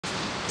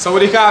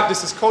Sawadee Kap,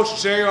 this is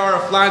Coach JR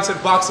of Lions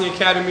Head Boxing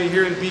Academy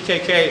here in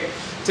BKK.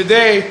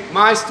 Today,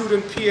 my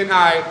student P and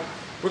I,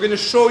 we're going to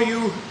show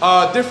you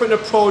a different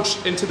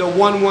approach into the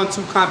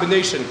 1-1-2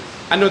 combination.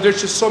 I know there's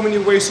just so many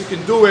ways you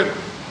can do it,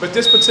 but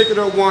this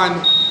particular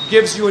one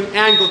gives you an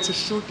angle to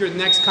shoot your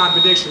next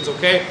combinations,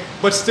 okay?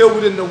 But still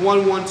within the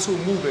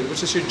 1-1-2 movement,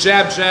 which is your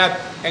jab, jab,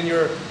 and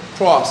your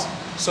cross.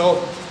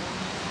 So,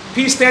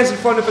 P stands in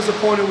front of his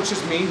opponent, which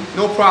is me,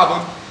 no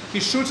problem. He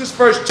shoots his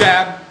first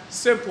jab,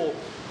 simple.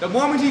 The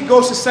moment he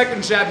goes to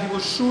second jab, he will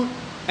shoot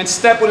and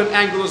step with an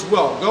angle as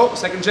well. Go,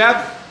 second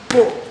jab,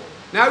 boom.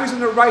 Now he's in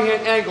the right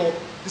hand angle,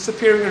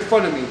 disappearing in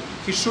front of me.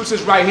 He shoots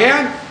his right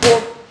hand,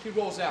 boom, he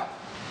rolls out.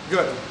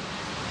 Good.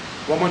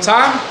 One more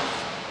time.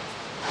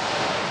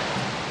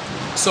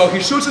 So he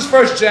shoots his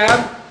first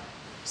jab,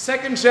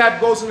 second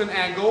jab goes in an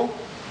angle,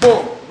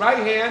 boom, right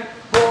hand,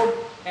 boom,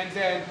 and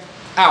then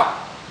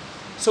out.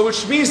 So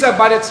which means that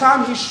by the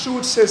time he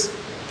shoots his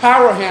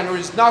power hand or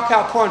his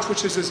knockout punch,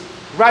 which is his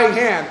right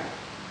hand,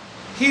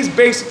 he's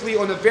basically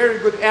on a very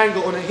good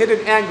angle, on a hidden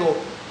angle,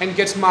 and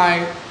gets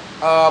my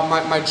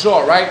my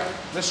jaw, right?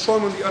 Let's show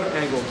him on the other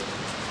angle.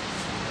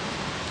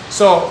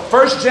 So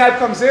first jab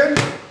comes in,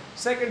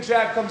 second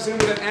jab comes in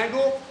with an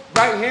angle,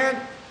 right hand,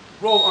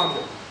 roll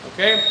under,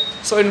 okay?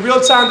 So in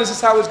real time, this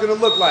is how it's gonna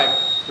look like.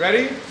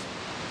 Ready?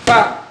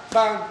 Bam,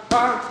 bam,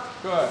 bam,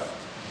 good.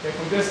 Okay,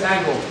 from this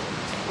angle.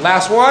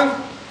 Last one.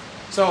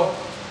 So,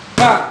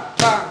 bam,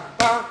 bam,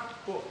 bam,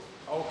 boom.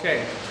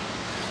 Okay.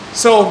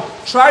 So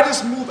try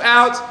this move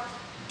out.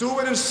 Do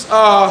it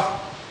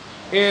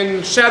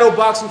in shadow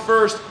boxing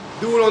first.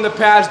 Do it on the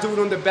pads. Do it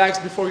on the backs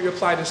before you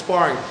apply the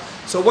sparring.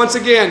 So once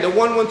again, the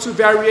 1-1-2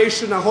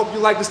 variation. I hope you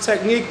like this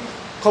technique.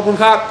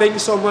 Thank you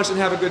so much and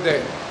have a good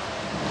day.